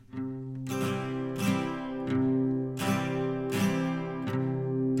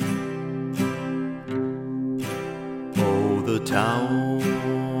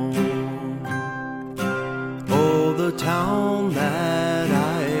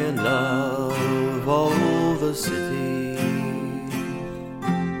the city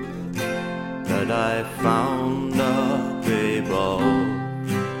that I found up above.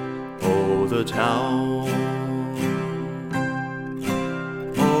 Oh, the town,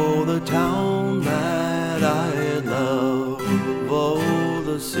 oh, the town that I love. Oh,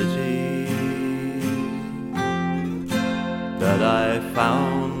 the city that I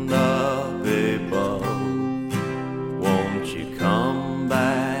found up above. Won't you come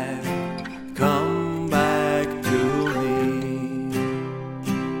back to me?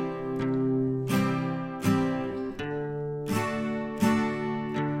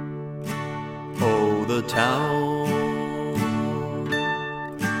 Oh, the town,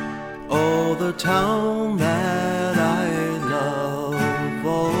 oh, the town that I love.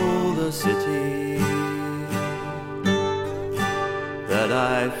 Oh, the city that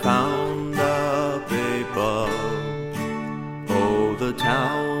I found up above. Oh, the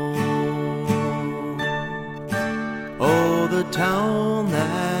town, oh, the town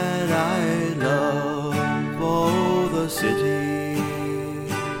that I love. Oh, the city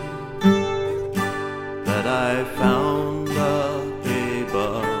that I found